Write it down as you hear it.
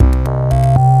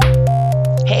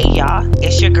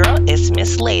is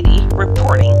Miss Lady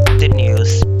reporting the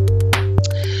news.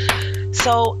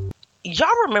 So,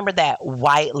 y'all remember that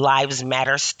White Lives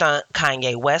Matter stunt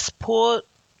Kanye West pulled?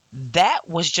 That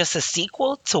was just a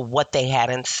sequel to what they had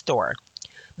in store.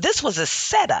 This was a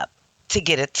setup to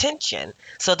get attention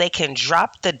so they can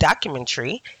drop the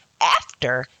documentary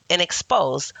after and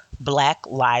expose Black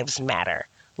Lives Matter.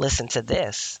 Listen to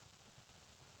this.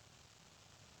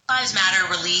 Lives Matter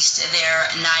released their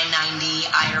 990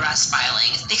 IRS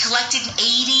filing. They collected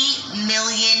 $80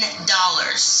 million.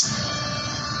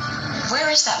 Where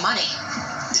is that money?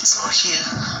 It's all here.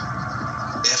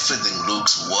 Everything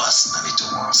looks worse than it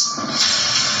was.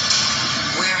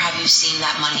 Where have you seen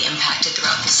that money impacted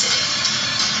throughout the city?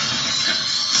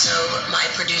 So my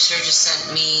producer just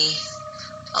sent me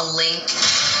a link.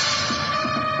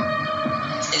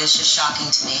 It is just shocking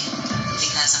to me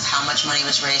because of how much money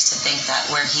was raised to think that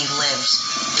where he lived,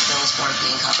 the bills weren't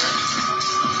being covered.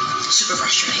 Super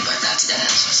frustrating, but that's a dead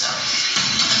end. So,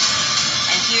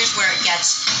 and here's where it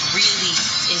gets really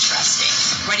interesting.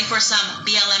 Ready for some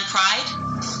BLM pride?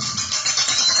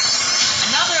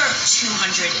 Another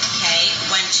 $200K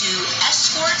went to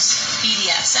escorts,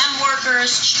 BDSM workers,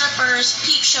 strippers,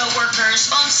 peep show workers,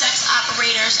 phone sex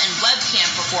operators, and webcam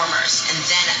performers. And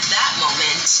then at that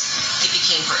moment, it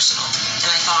became personal. And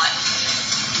I thought,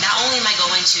 not only am I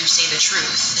going to say the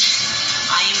truth,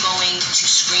 I am going to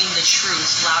scream the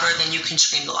truth louder than you can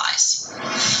scream the lies.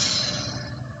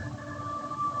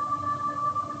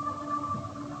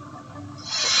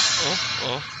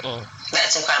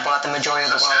 That's incredible that the majority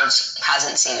of the world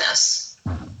hasn't seen this.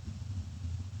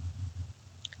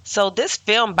 So this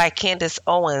film by Candice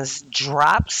Owens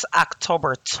drops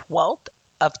October 12th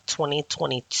of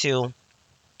 2022.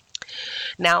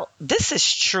 Now, this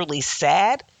is truly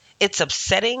sad. It's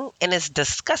upsetting and it's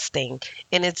disgusting,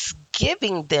 and it's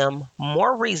giving them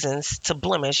more reasons to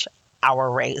blemish our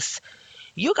race.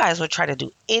 You guys would try to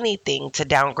do anything to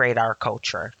downgrade our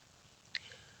culture.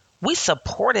 We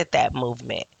supported that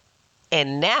movement,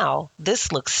 and now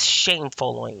this looks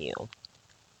shameful on you.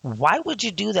 Why would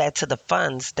you do that to the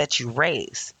funds that you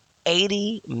raise?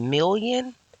 80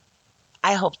 million?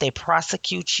 I hope they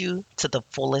prosecute you to the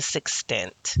fullest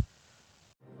extent.